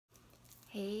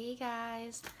Hey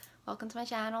guys, welcome to my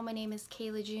channel. My name is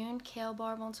Kayla June,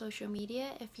 Caylbarb on social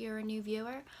media. If you're a new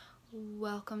viewer,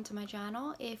 welcome to my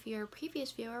channel. If you're a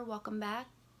previous viewer, welcome back.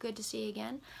 Good to see you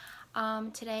again.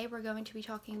 Today we're going to be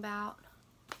talking about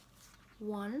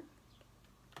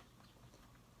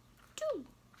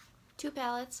two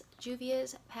palettes,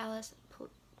 Juvia'S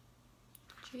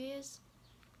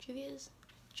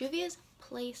Juvia'S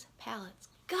Place palettes.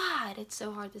 God, it's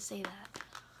so hard to say that.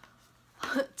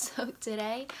 So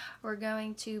today we're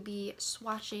going to be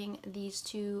swatching these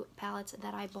two palettes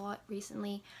that I bought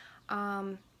recently.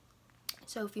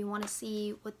 So if you want to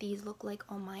see what these look like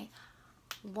on my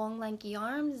long lanky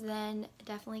arms, then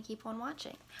definitely keep on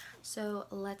watching. So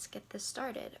let's get this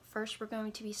started. First we're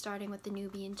going to be starting with the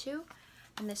Nubian 2,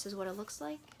 and this is what it looks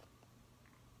like.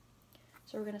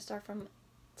 So we're going to start from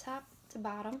top to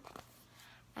bottom,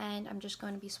 and I'm just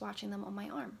going to be swatching them on my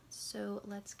arm. So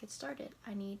let's get started.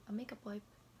 I need a makeup wipe.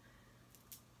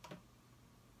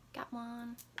 Got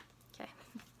one. Okay.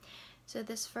 So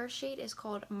this first shade is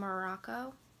called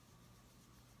Morocco.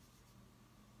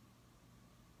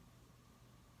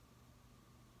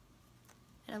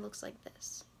 And it looks like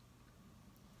this.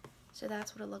 So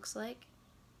that's what it looks like.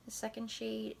 The second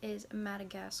shade is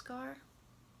Madagascar.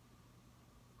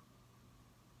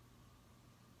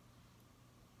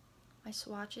 My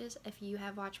swatches, if you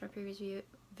have watched my previous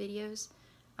videos,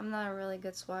 I'm not a really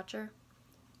good swatcher,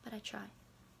 but I try.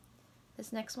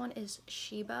 This next one is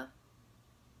Sheba.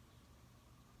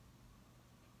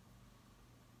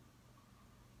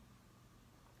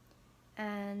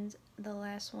 And the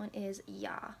last one is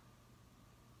Ya.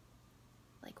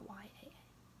 Like Y-A.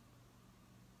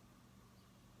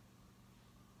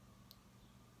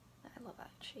 I love that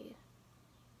shade.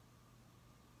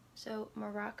 So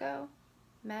Morocco,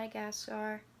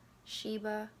 Madagascar,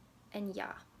 Sheba, and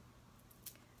Ya.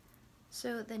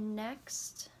 So the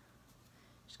next,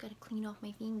 just gotta clean off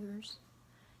my fingers.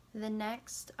 The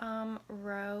next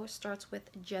row starts with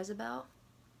Jezebel,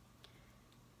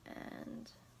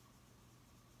 and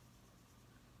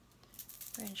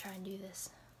we're gonna try and do this.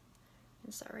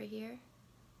 And start right here.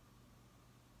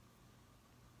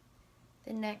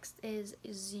 The next is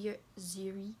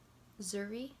Zuri.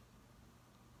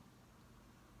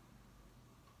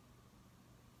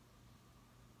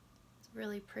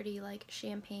 Really pretty, like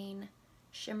champagne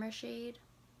shimmer shade.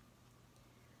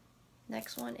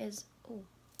 Next one is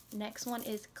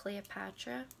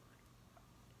Cleopatra.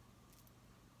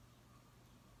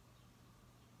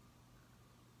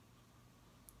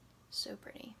 So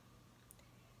pretty.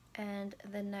 And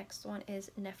the next one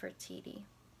is Nefertiti.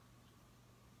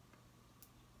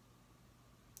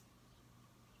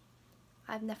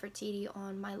 I have Nefertiti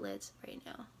on my lids right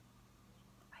now.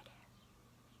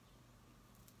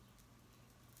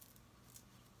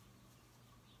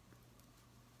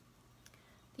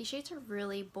 These shades are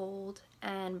really bold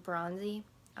and bronzy,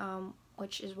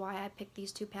 which is why I picked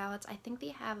these two palettes. I think they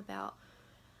have about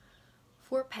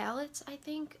 4 palettes, I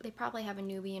think. They probably have a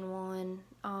Nubian one.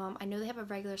 I know they have a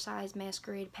regular size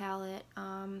Masquerade palette.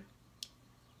 I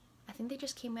think they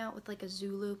just came out with like a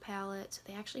Zulu palette, so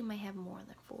they actually might have more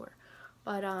than 4.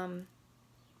 But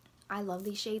I love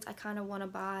these shades. I kind of want to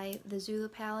buy the Zulu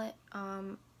palette.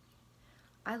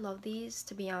 I love these,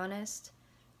 to be honest,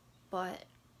 but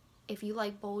if you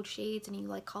like bold shades and you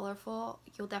like colorful,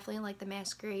 you'll definitely like the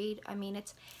Masquerade. I mean,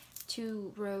 it's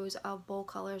 2 rows of bold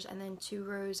colors and then 2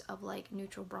 rows of like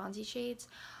neutral bronzy shades,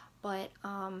 but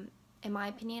in my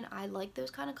opinion, I like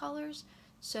those kind of colors.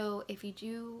 So if you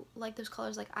do like those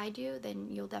colors like I do, then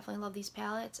you'll definitely love these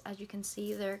palettes. As you can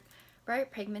see, they're very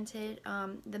pigmented.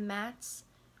 The mattes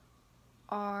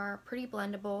are pretty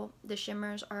blendable, the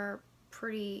shimmers are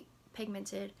pretty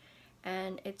pigmented,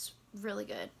 and it's really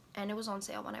good. And it was on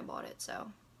sale when I bought it,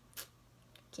 so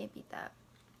can't beat that.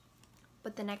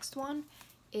 But the next one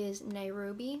is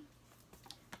Nairobi.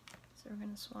 So we're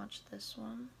going to swatch this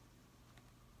one.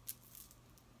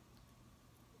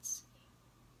 Let's see.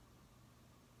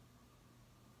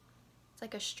 It's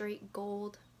like a straight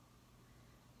gold.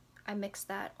 I mixed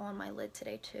that on my lid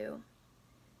today too.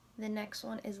 The next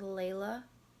one is Layla.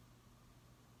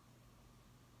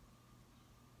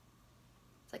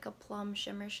 It's like a plum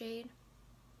shimmer shade.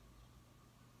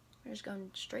 We're just going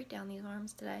straight down these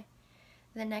arms today.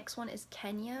 The next one is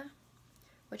Kenya,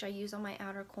 which I use on my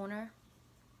outer corner.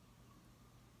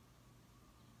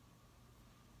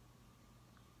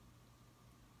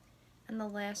 And the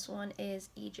last one is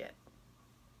Egypt.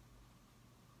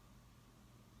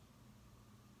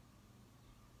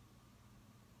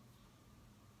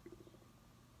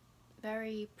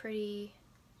 Very pretty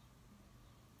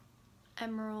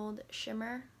emerald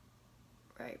shimmer.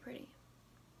 Very pretty.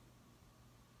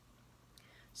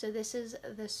 So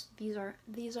these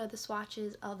are the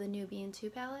swatches of the Nubian 2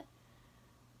 palette.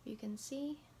 You can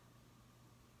see,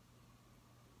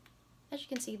 as you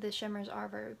can see, the shimmers are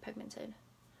very pigmented,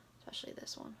 especially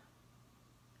this one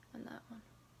and that one,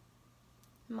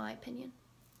 in my opinion.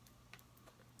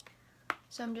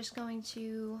 So I'm just going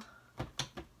to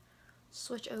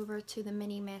switch over to the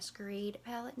Mini Masquerade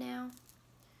palette now.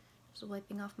 Just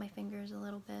wiping off my fingers a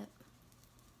little bit.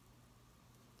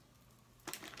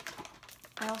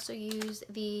 I also use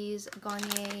these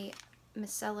Garnier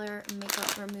Micellar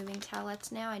makeup removing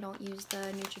towelettes now. I don't use the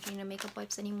Neutrogena makeup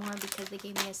wipes anymore because they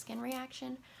gave me a skin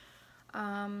reaction.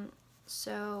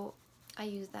 So I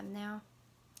use them now,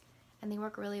 and they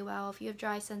work really well. If you have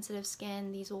dry, sensitive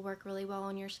skin, these will work really well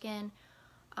on your skin.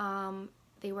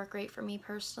 They work great for me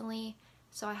personally,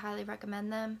 so I highly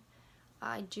recommend them.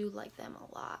 I do like them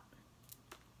a lot,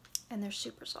 and they're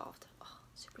super soft. Oh,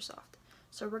 super soft.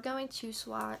 So we're going to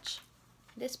swatch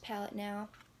this palette now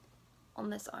on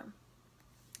this arm.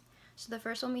 So the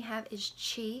first one we have is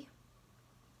Chi.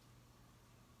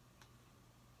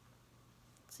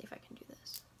 Let's see if I can do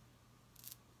this.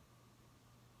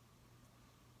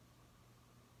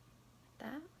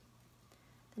 Like that.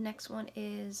 The next one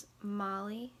is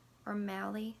Molly or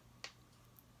Mally.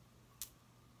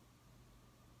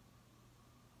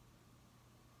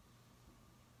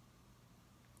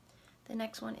 The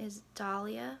next one is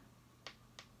Dahlia.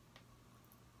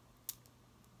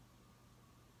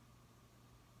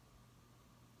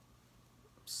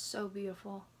 So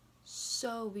beautiful,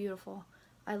 so beautiful.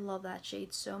 I love that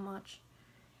shade so much.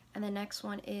 And the next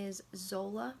one is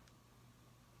Zola.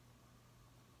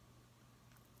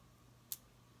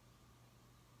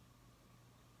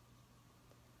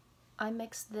 I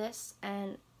mixed this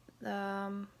and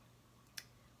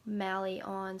Mally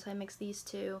on, so I mixed these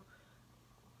two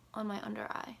on my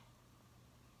under eye.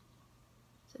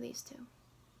 So these two.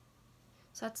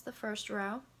 So that's the first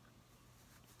row.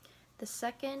 The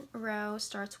second row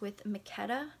starts with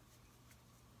Makeda.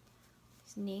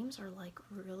 These names are like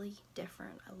really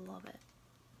different. I love it.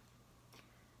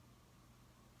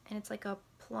 And it's like a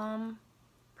plum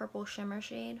purple shimmer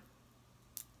shade.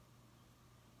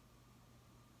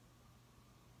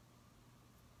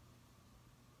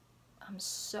 I'm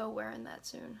so wearing that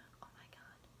soon. Oh my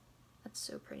god. That's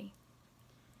so pretty.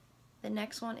 The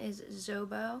next one is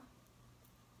Zobo.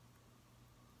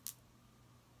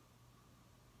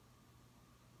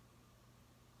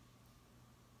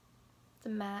 The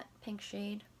matte pink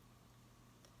shade.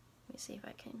 Let me see if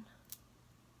I can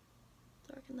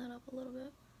darken that up a little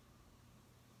bit.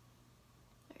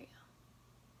 There you go.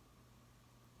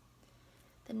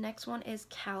 The next one is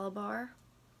Caylbarb.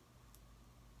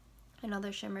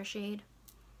 Another shimmer shade.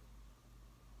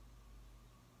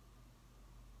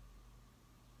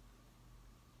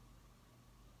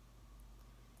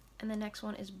 And the next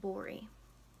one is Bori.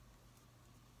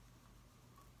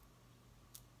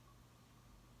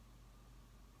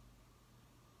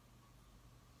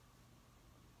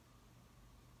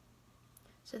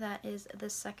 So that is the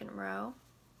second row.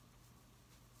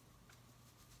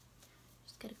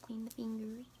 Just gotta clean the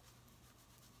fingers.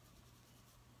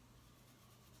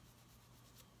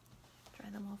 Dry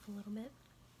them off a little bit.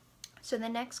 So the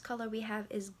next color we have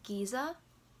is Giza.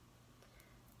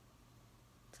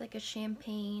 It's like a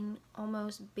champagne,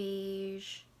 almost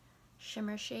beige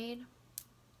shimmer shade.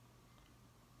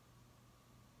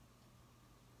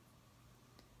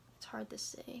 It's hard to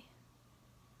see.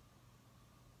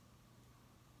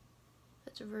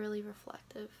 It's really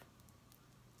reflective.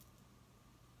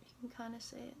 You can kind of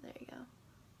see it. There you go.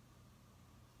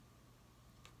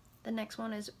 The next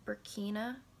one is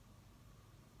Burkina.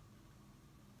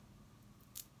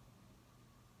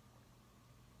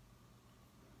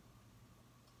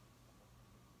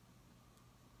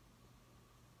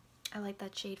 I like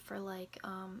that shade for like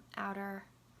outer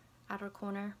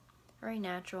corner. Very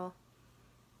natural.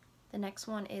 The next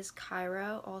one is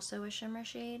Cairo, also a shimmer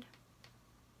shade.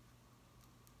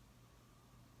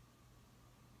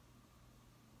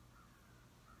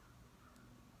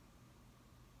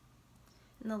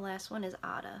 And the last one is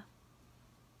Ada.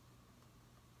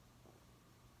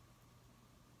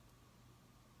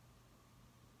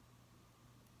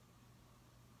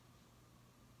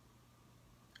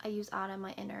 I use Ada in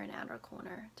my inner and outer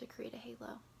corner to create a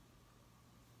halo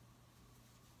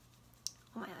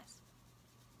on my eyes.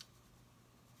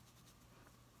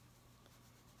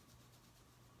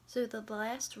 So the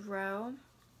last row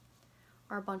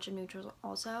are a bunch of neutrals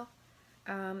also.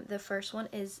 The first one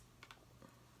is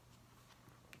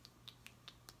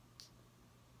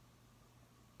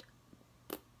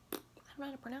I don't know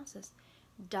how to pronounce this.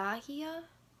 Dahlia.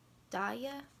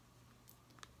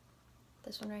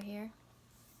 This one right here.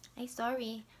 I'm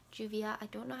sorry, Juvia, I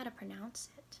don't know how to pronounce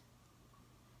it.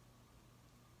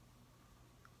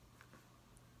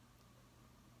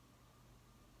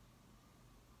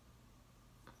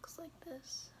 Looks like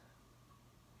this.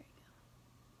 There you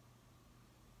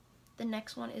go. The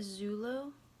next one is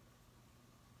Zulu.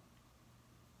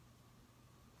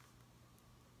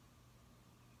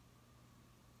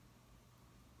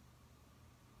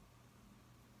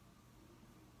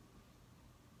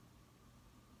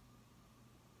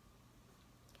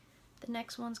 The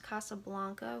next one's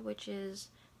Casablanca, which is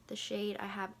the shade I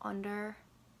have under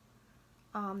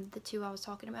the two I was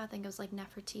talking about. I think it was like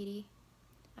Nefertiti.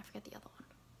 I forget the other one.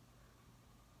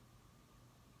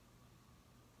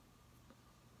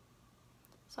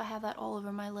 So I have that all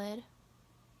over my lid.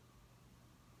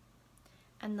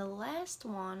 And the last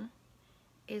one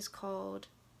is called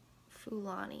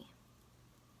Fulani.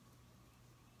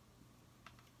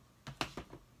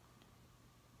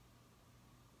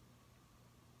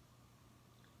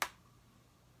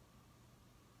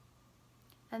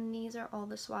 And these are all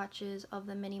the swatches of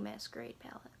the Mini Masquerade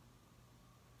palette.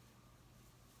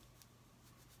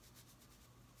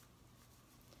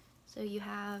 So you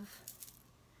have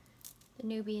the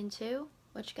Nubian 2,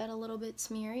 which got a little bit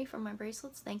smeary from my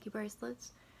bracelets. Thank you,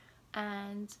 bracelets.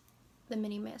 And the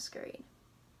Mini Masquerade.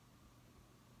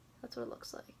 That's what it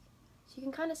looks like. So you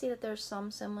can kind of see that there's some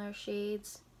similar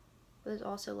shades. But there's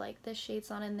also like this shade's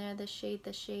not in there, this shade,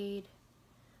 this shade.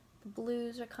 The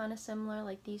blues are kind of similar,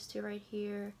 like these two right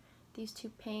here, these two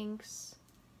pinks.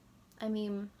 I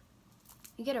mean,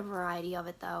 you get a variety of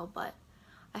it though, but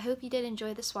I hope you did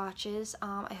enjoy the swatches.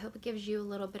 I hope it gives you a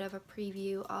little bit of a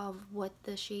preview of what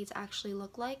the shades actually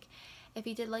look like. If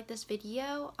you did like this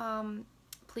video,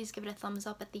 please give it a thumbs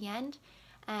up at the end.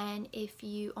 And if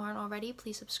you aren't already,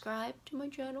 please subscribe to my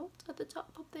channel. It's at the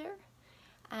top up there.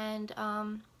 And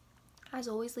as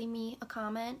always, leave me a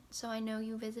comment so I know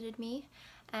you visited me.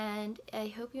 And I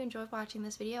hope you enjoyed watching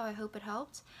this video. I hope it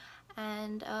helped.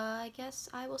 And I guess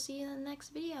I will see you in the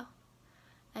next video.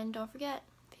 And don't forget,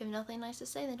 if you have nothing nice to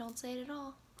say, then don't say it at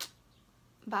all.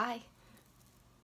 Bye.